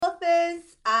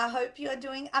hope you're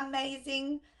doing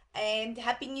amazing and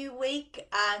happy new week.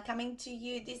 Coming to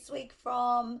you this week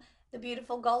from the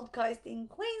beautiful Gold Coast in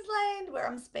Queensland, where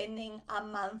I'm spending a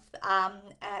month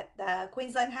at the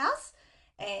Queensland House.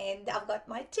 And I've got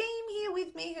my team here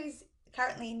with me who's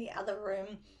currently in the other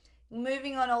room,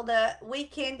 moving on all the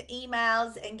weekend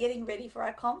emails and getting ready for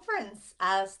our conference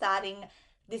starting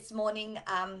this morning,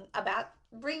 about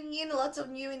bringing in lots of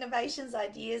new innovations,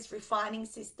 ideas, refining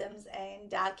systems,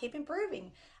 and keep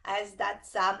improving. As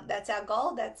that's our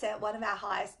goal. That's one of our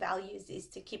highest values, is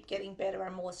to keep getting better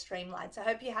and more streamlined. So I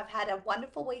hope you have had a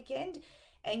wonderful weekend,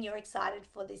 and you're excited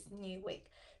for this new week.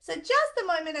 So just a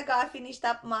moment ago, I finished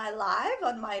up my live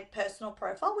on my personal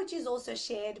profile, which is also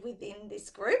shared within this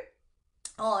group,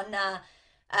 on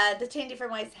the 10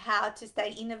 different ways how to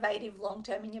stay innovative long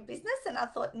term in your business. And I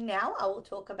thought now I will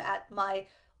talk about my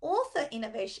author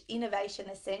innovation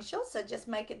essentials. So just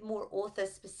make it more author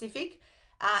specific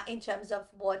in terms of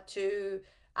what to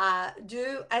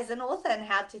do as an author, and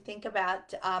how to think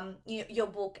about your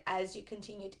book as you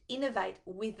continue to innovate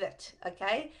with it.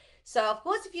 Okay. So, of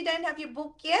course, if you don't have your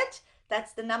book yet,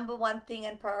 that's the number one thing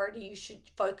and priority you should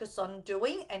focus on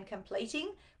doing and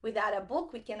completing. Without a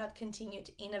book, we cannot continue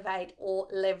to innovate or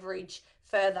leverage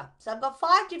further. So I've got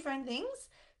 5 different things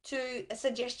to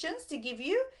suggestions to give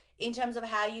you in terms of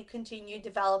how you continue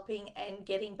developing and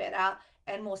getting better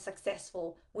and more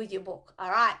successful with your book. All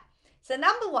right. So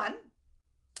number one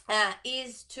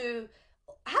is to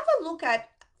have a look at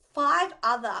 5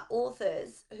 other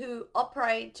authors who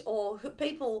operate, or who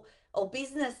people or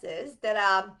businesses that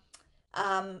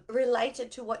are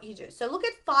related to what you do. So look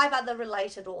at 5 other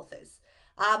related authors.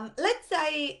 Let's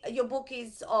say your book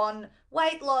is on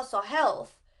weight loss or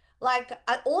health. Like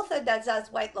an author that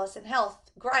does weight loss and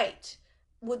health, great,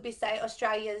 would be, say,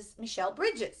 Australia's Michelle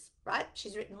Bridges, right?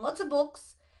 She's written lots of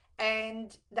books,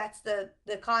 and that's the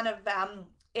kind of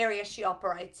area she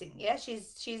operates in. Yeah,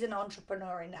 she's an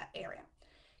entrepreneur in that area.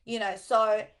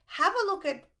 So have a look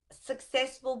at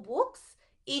successful books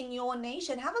in your niche,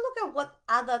 and have a look at what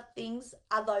other things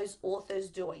are those authors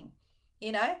doing.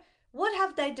 You know, what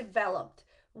have they developed?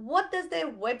 What does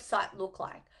their website look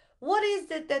like? What is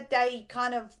it that they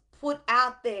kind of put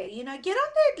out there? Get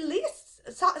on their lists,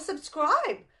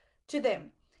 subscribe to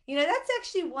them. That's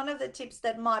actually one of the tips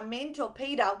that my mentor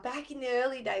Peter, back in the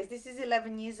early days, this is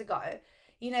 11 years ago,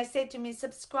 said to me: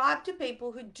 subscribe to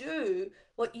people who do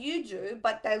what you do,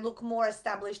 but they look more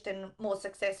established and more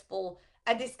successful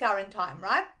at this current time,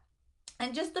 right?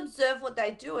 And just observe what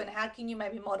they do, and how can you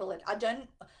maybe model it. I don't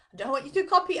want you to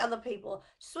copy other people.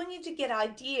 Just want you to get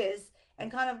ideas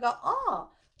and kind of go, oh,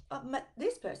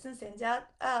 this person sends out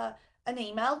an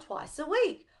email twice a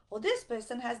week, or this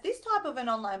person has this type of an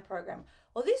online program,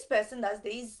 or this person does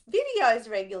these videos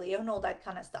regularly, and all that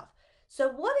kind of stuff. So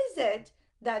what is it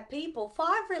that people,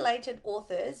 5 related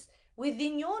authors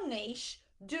within your niche,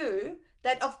 do,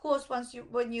 that, of course,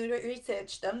 when you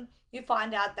research them, you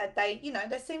find out that they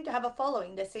seem to have a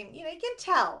following. They seem, you can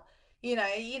tell,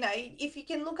 if you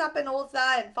can look up an author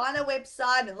and find a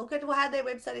website and look at how their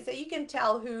website is, so you can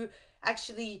tell who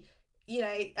actually,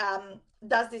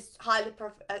 does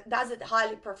does it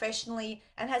highly professionally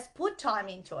and has put time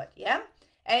into it. Yeah.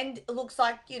 And it looks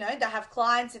like, they have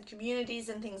clients and communities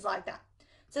and things like that.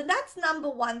 So that's number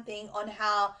one thing on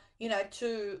how,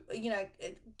 to,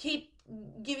 keep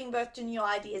giving birth to new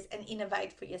ideas and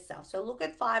innovate for yourself. So look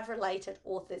at 5 related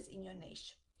authors in your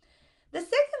niche. The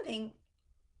second thing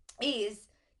is,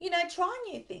 try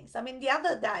new things. I mean, the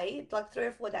other day, like 3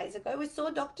 or 4 days ago, we saw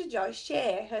Dr. Jo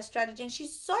share her strategy, and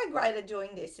she's so great at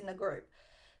doing this in the group.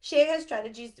 Share her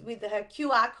strategies with her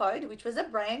QR code, which was a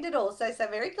branded also, so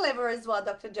very clever as well,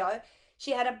 Dr. Jo.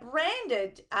 She had a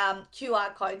branded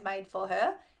QR code made for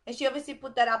her, and she obviously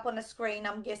put that up on a screen,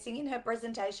 I'm guessing, in her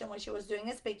presentation when she was doing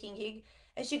a speaking gig,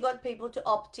 and she got people to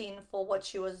opt in for what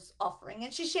she was offering.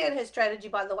 And she shared her strategy,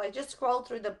 by the way. Just scroll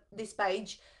through this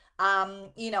page,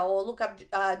 or look up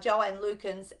Joanne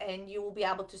Lukens, and you will be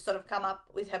able to sort of come up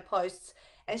with her posts.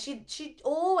 And she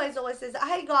always says,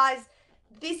 hey guys,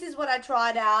 this is what I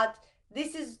tried out.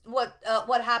 This is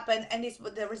what happened, and this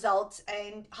were the results,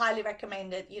 and highly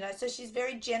recommend it. So she's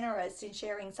very generous in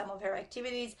sharing some of her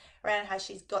activities around how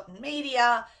she's gotten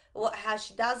media, how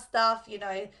she does stuff.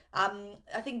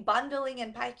 I think bundling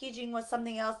and packaging was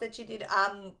something else that she did.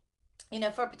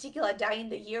 For a particular day in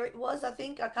the year, it was, I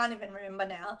think, I can't even remember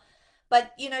now.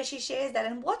 But she shares that,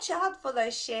 and watch out for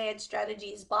those shared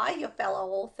strategies by your fellow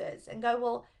authors, and go,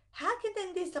 well, how can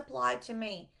then this apply to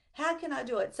me? How can I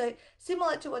do it? So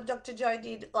similar to what Dr. Jo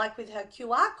did, like with her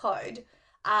QR code,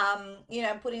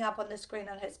 putting up on the screen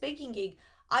on her speaking gig,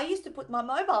 I used to put my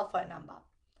mobile phone number.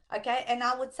 Okay. And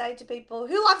I would say to people,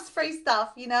 who loves free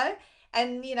stuff, you know?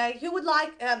 And, you know, who would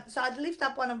like, so I'd lift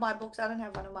up one of my books. I don't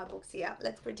have one of my books here.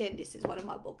 Let's pretend this is one of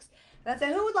my books. And I'd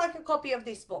say, who would like a copy of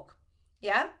this book?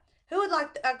 Yeah. Who would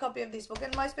like a copy of this book?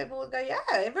 And most people would go, yeah,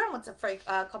 everyone wants a free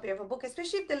copy of a book,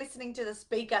 especially if they're listening to the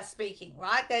speaker speaking,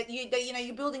 right? That you know,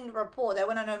 you're building the rapport. They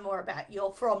want to know more about you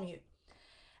or from you.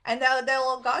 And they'll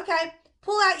all go, okay,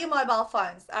 pull out your mobile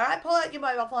phones. All right, pull out your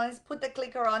mobile phones, put the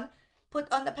clicker on,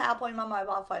 put on the PowerPoint my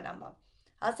mobile phone number.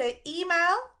 I'll say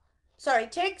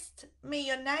text me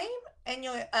your name and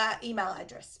your email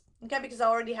address. Okay, because I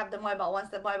already have the mobile.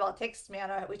 Once the mobile texts me, I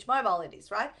know which mobile it is,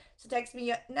 right? So text me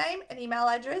your name and email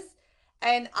address,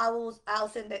 and I'll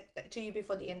send it to you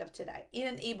before the end of today in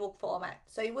an ebook format.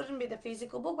 So it wouldn't be the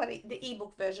physical book, but the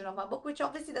ebook version of my book, which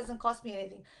obviously doesn't cost me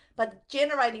anything. But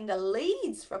generating the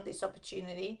leads from this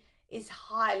opportunity is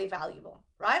highly valuable,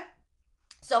 right?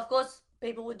 So of course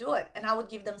people would do it, and I would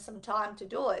give them some time to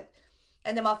do it,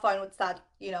 and then my phone would start,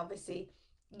 you know, obviously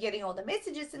getting all the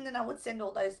messages, and then I would send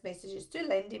all those messages to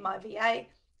Lindy, my VA,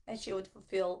 and she would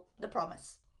fulfill the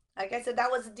promise. Okay, so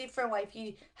that was a different way. If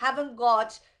you haven't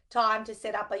got time to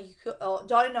set up or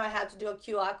don't know how to do a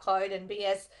QR code and be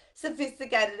as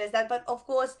sophisticated as that, but of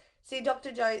course, see,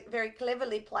 Dr. Joe very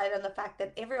cleverly played on the fact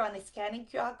that everyone is scanning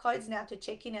QR codes now to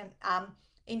check in and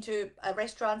into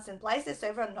restaurants and places, so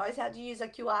everyone knows how to use a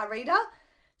QR reader.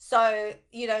 So,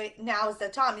 you know, now is the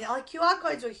time. You know, like QR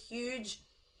codes were huge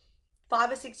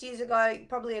 5 or 6 years ago,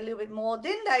 probably a little bit more.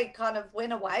 Then they kind of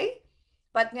went away,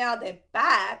 but now they're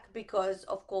back because,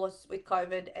 of course, with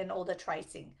COVID and all the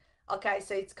tracing. Okay,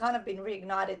 so it's kind of been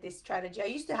reignited, this strategy. I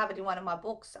used to have it in one of my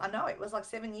books. I know it was like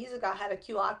 7 years ago. I had a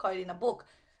QR code in a book,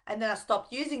 and then I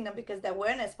stopped using them because they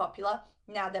weren't as popular.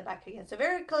 Now they're back again. So,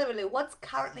 very cleverly, what's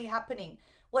currently happening?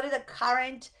 What are the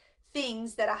current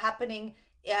things that are happening,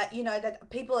 you know, that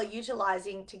people are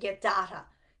utilizing to get data?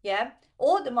 Yeah,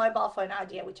 or the mobile phone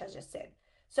idea, which I just said.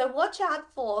 So watch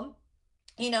out for,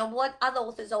 you know, what other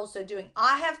authors are also doing.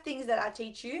 I have things that I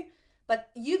teach you, but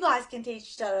you guys can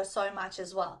teach each other so much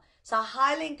as well. So I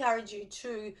highly encourage you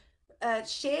to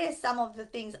share some of the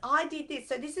things. I did this.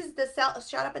 So this is the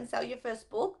Shut Up and Sell Your First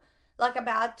book. Like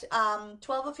about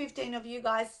 12 or 15 of you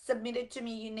guys submitted to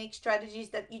me unique strategies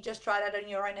that you just tried out on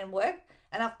your own and worked.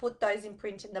 And I've put those in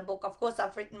print in the book. Of course,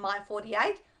 I've written my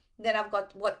 48. Then I've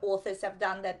got what authors have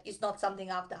done that is not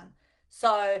something I've done.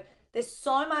 So there's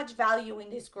so much value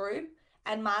in this group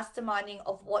and masterminding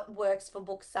of what works for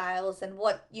book sales and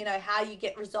what, you know, how you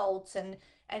get results and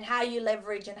how you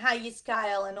leverage and how you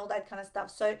scale and all that kind of stuff.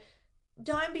 So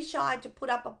don't be shy to put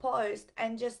up a post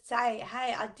and just say,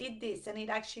 hey, I did this and it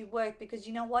actually worked, because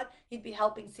you know what, you'd be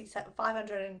helping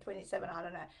 527, I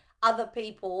don't know, other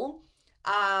people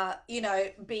you know,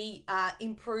 be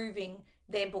improving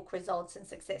their book results and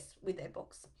success with their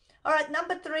books. All right,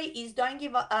 number 3 is don't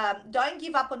give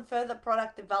up on further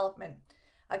product development.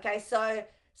 Okay, so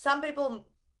some people,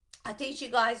 I teach you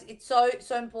guys, it's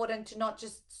so important to not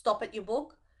just stop at your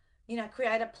book. You know,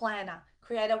 create a planner,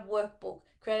 create a workbook,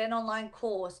 create an online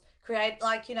course, create,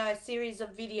 like, you know, a series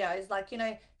of videos. Like, you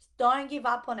know, don't give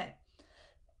up on it.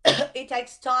 It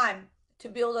takes time to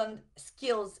build on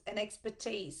skills and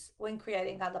expertise when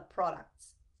creating other products.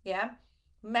 Yeah.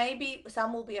 Maybe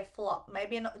some will be a flop.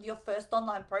 Maybe your first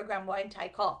online program won't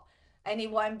take off, and it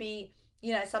won't be,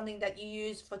 you know, something that you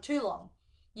use for too long.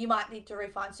 You might need to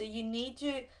refine. So you need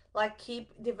to, like,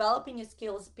 keep developing your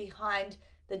skills behind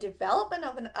the development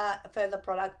of a further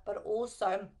product, but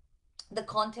also the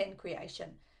content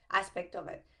creation aspect of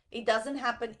it. It doesn't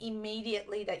happen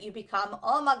immediately that you become,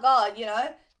 oh my God, you know,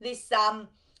 this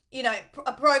you know,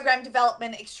 a program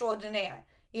development extraordinaire.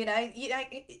 You know,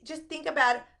 just think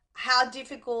about how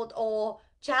difficult or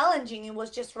challenging it was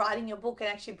just writing your book and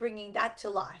actually bringing that to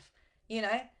life. You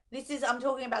know, this is, I'm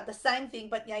talking about the same thing,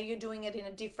 but yeah, you're doing it in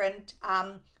a different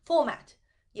format.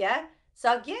 Yeah.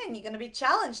 So again, you're going to be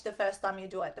challenged the first time you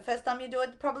do it. The first time you do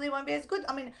it probably won't be as good.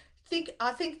 I mean,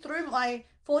 I think through my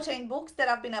 14 books that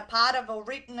I've been a part of or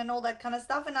written and all that kind of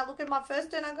stuff, and I look at my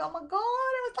first and I go, oh my God,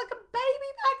 I was like a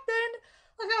baby back then.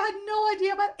 Like, I had no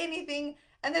idea about anything.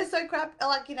 And they're so crap.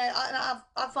 Like, you know,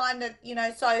 I find it, you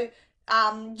know, so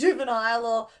juvenile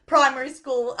or primary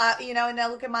school, you know, and I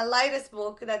look at my latest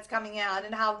book that's coming out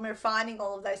and how I'm refining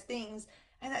all of those things,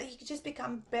 and that you can just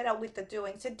become better with the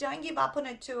doing. So don't give up on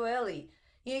it too early.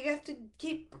 You have to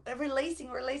keep releasing,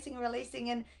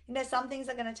 and you know, some things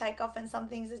are going to take off, and some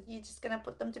things you're just going to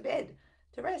put them to bed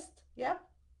to rest. Yeah.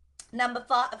 Number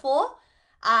 4,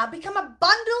 become a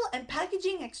bundle and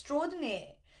packaging extraordinaire.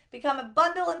 Become a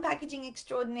bundle and packaging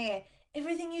extraordinaire.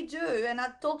 Everything you do, and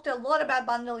I've talked a lot about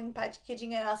bundling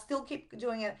packaging, and I'll still keep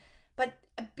doing it. but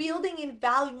building in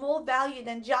value, more value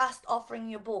than just offering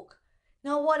your book.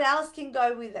 Now, what else can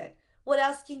go with it? What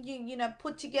else can you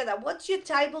put together? What's your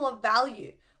table of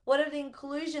value? What are the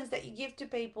inclusions that you give to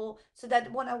people so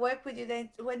that when I work with you, then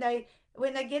when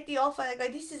they get the offer, they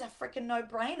go, "This is a freaking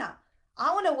no-brainer.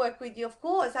 I want to work with you, of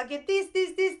course. I get this.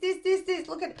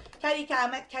 Look at Katie K. I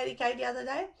met Katie K the other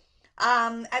day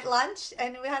at lunch,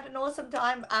 and we had an awesome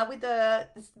time with the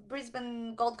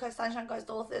Brisbane Gold Coast Sunshine Coast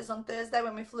authors on Thursday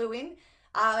when we flew in.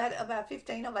 We had about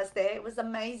 15 of us there. It was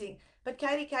amazing. But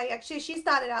Katie K, actually, she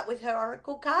started out with her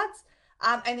oracle cards,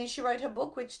 and then she wrote her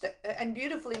book, and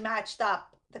beautifully matched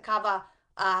up the cover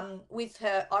with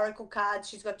her oracle cards.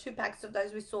 She's got 2 packs of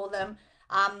those. We saw them.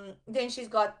 Then she's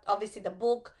got obviously the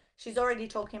book. She's already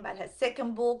talking about her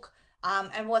second book,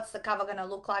 and what's the cover going to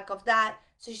look like of that.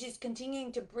 So she's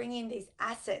continuing to bring in these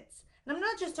assets. And I'm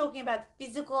not just talking about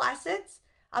physical assets.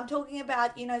 I'm talking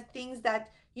about, things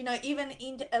that, even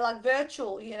in like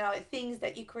virtual, things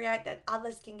that you create that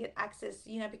others can get access,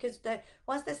 because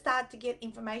once they start to get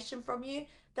information from you,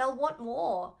 they'll want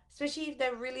more, especially if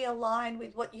they're really aligned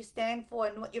with what you stand for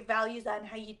and what your values are and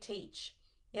how you teach.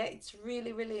 Yeah, it's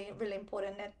really, really, really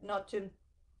important not to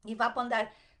give up on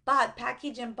that, but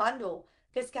package and bundle.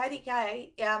 Because Katie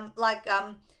K,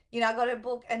 I got her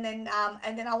book, and then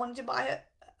I wanted to buy her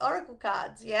oracle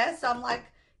cards. Yeah, so I'm like,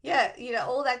 yeah,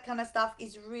 all that kind of stuff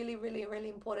is really, really, really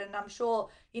important. And I'm sure,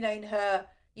 in her,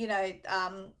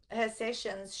 her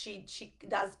sessions, she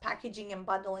does packaging and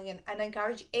bundling, and I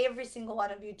encourage every single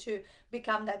one of you to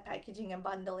become that packaging and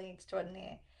bundling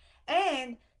extraordinaire.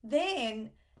 And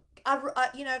then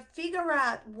figure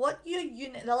out what your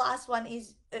unit. The last one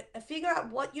is figure out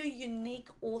what your unique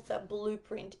author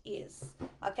blueprint is.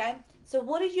 Okay, so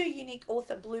what is your unique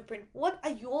author blueprint? What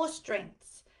are your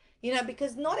strengths?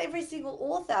 Because not every single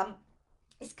author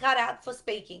is cut out for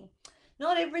speaking.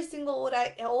 Not every single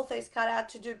author is cut out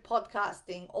to do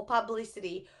podcasting or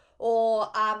publicity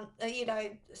or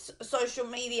social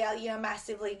media,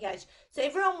 massively engaged. So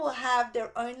everyone will have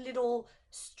their own little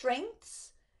strengths.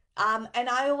 And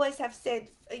I always have said,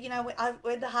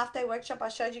 with the half day workshop, I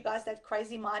showed you guys that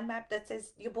crazy mind map that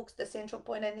says your book's the central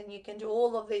point, and then you can do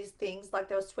all of these things. Like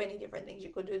there was 20 different things you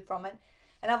could do from it.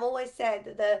 And I've always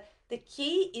said the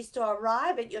key is to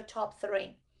arrive at your top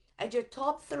three. At your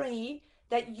top three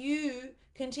that you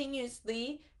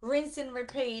continuously rinse and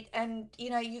repeat, and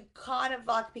you kind of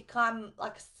like become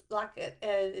like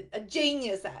a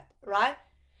genius at, right?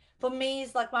 For me,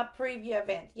 it's like my preview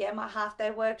event, yeah, my half day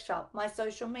workshop, my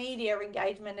social media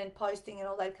engagement and posting and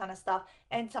all that kind of stuff,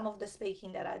 and some of the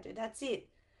speaking that I do. That's it.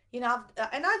 And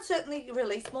I certainly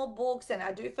release more books and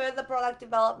I do further product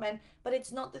development, but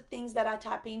it's not the things that I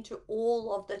tap into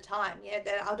all of the time. Yeah,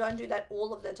 that I don't do that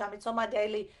all of the time. It's on my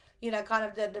daily, kind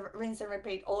of the rinse and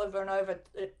repeat over and over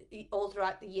all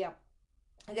throughout the year.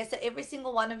 Okay, so every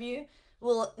single one of you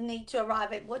will need to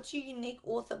arrive at what's your unique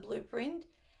author blueprint.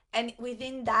 And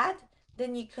within that,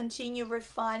 then you continue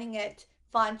refining it,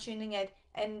 fine tuning it,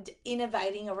 and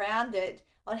innovating around it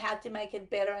on how to make it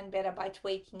better and better by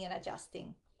tweaking and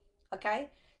adjusting. Okay,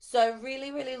 so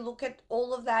really, really look at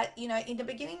all of that. In the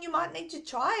beginning, you might need to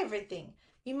try everything.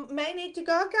 You may need to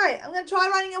go, okay, I'm going to try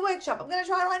running a workshop. I'm going to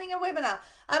try running a webinar.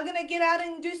 I'm going to get out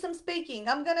and do some speaking.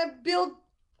 I'm going to build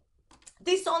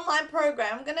this online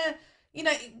program. I'm gonna,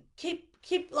 keep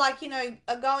like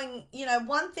going.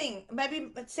 One thing.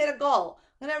 Maybe set a goal.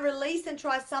 I'm gonna release and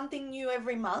try something new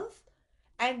every month,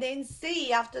 and then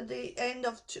see after the end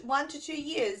of 1 to 2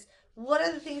 years what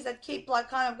are the things that keep like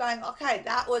kind of going. Okay,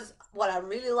 that was what I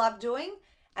really love doing,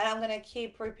 and I'm gonna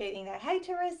keep repeating that. Hey,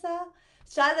 Teresa,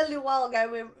 started a little while ago.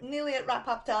 We're nearly at wrap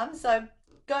up time, so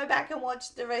go back and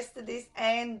watch the rest of this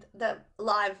and the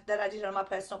live that I did on my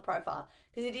personal profile,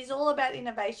 because it is all about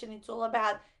innovation. It's all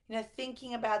about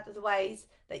thinking about the ways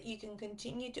that you can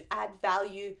continue to add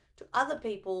value to other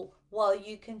people while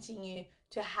you continue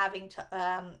to having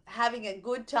a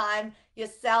good time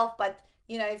yourself, but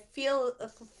feel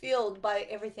fulfilled by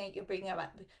everything you're bringing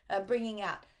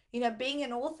out. Being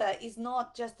an author is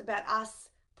not just about us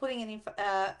putting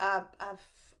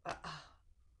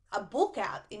a book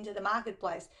out into the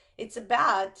marketplace. It's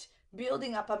about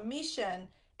building up a mission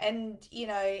and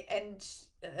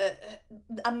uh,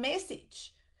 a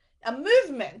message, a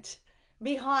movement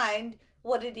behind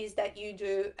what it is that you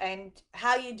do and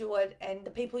how you do it and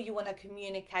the people you want to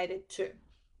communicate it to.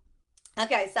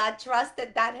 Okay, so I trust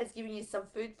that that has given you some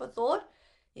food for thought.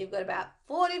 You've got about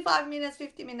 45 minutes,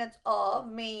 50 minutes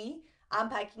of me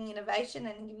unpacking innovation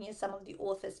and giving you some of the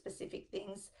author specific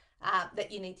things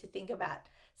that you need to think about.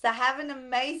 So have an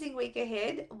amazing week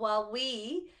ahead while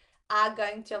we are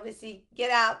going to obviously get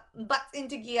our butts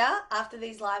into gear after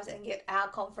these lives and get our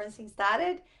conferencing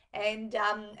started. And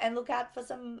look out for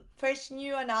some fresh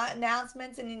new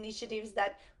announcements and initiatives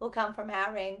that will come from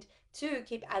our end to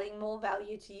keep adding more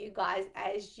value to you guys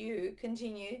as you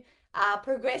continue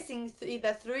progressing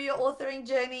either through your authoring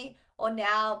journey or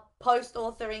now post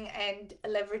authoring and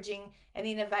leveraging and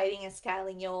innovating and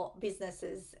scaling your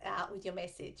businesses with your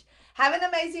message. Have an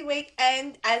amazing week,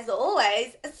 and as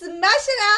always, smash it out.